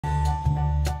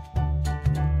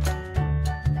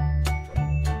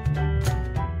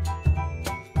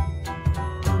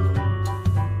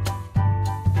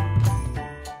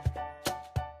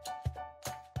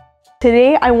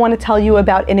Today, I want to tell you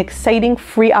about an exciting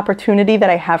free opportunity that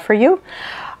I have for you.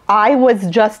 I was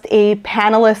just a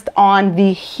panelist on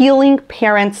the Healing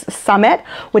Parents Summit,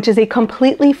 which is a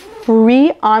completely free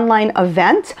online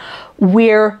event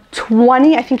where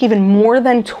 20, I think even more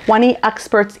than 20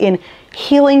 experts in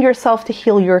healing yourself to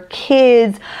heal your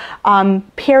kids,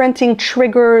 parenting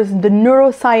triggers, the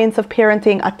neuroscience of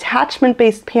parenting,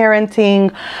 attachment-based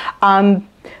parenting,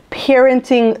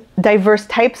 parenting diverse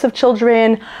types of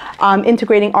children,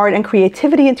 integrating art and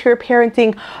creativity into your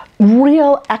parenting,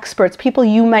 real experts, people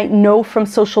you might know from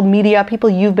social media, people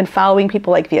you've been following,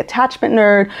 people like The Attachment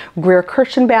Nerd, Greer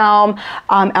Kirschenbaum,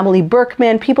 Emily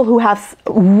Berkman, people who have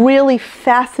really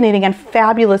fascinating and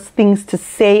fabulous things to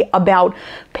say about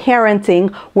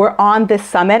parenting were on this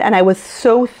summit, and I was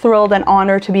so thrilled and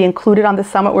honored to be included on the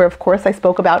summit where, of course, I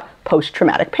spoke about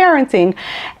post-traumatic parenting.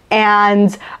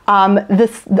 And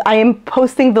I am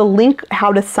posting the link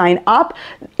how to sign up.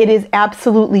 It is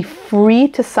absolutely free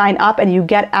to sign up, and you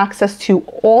get access to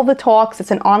all the talks.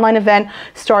 It's an online event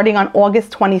starting on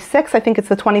August 26th. I think it's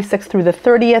the 26th through the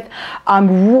 30th.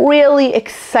 Really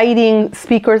exciting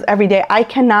speakers every day. I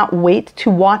cannot wait to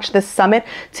watch this summit,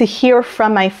 to hear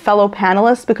from my fellow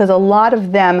panelists, because a lot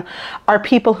of them are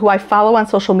people who I follow on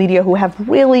social media who have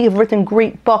really written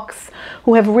great books,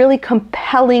 who have really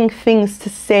compelling things to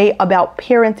say about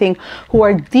parenting, who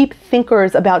are deep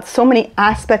thinkers about so many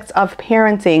aspects of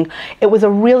parenting. It was a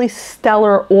really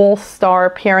stellar all-star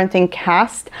parenting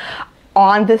cast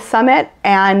on this summit,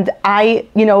 and it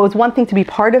was one thing to be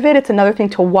part of it. It's another thing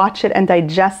to watch it and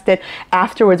digest it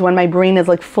afterwards when my brain is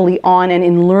like fully on and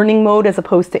in learning mode as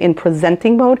opposed to in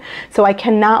presenting mode. So I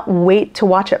cannot wait to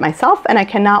watch it myself, and I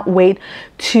cannot wait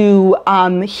to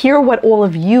hear what all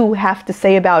of you have to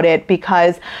say about it,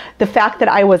 because the fact that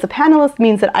I was a panelist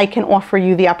means that I can offer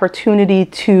you the opportunity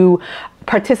to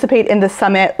participate in the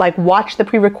summit, like watch the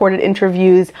pre-recorded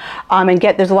interviews, and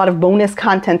there's a lot of bonus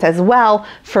content as well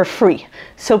for free.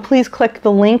 So please click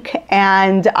the link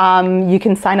and you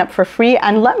can sign up for free,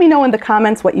 and let me know in the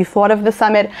comments what you thought of the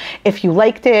summit, if you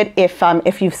liked it,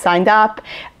 if you've signed up,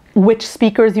 which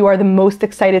speakers you are the most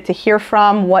excited to hear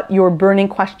from, what your burning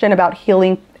question about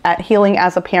healing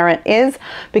as a parent is,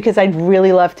 because I'd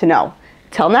really love to know.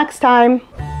 Till next time.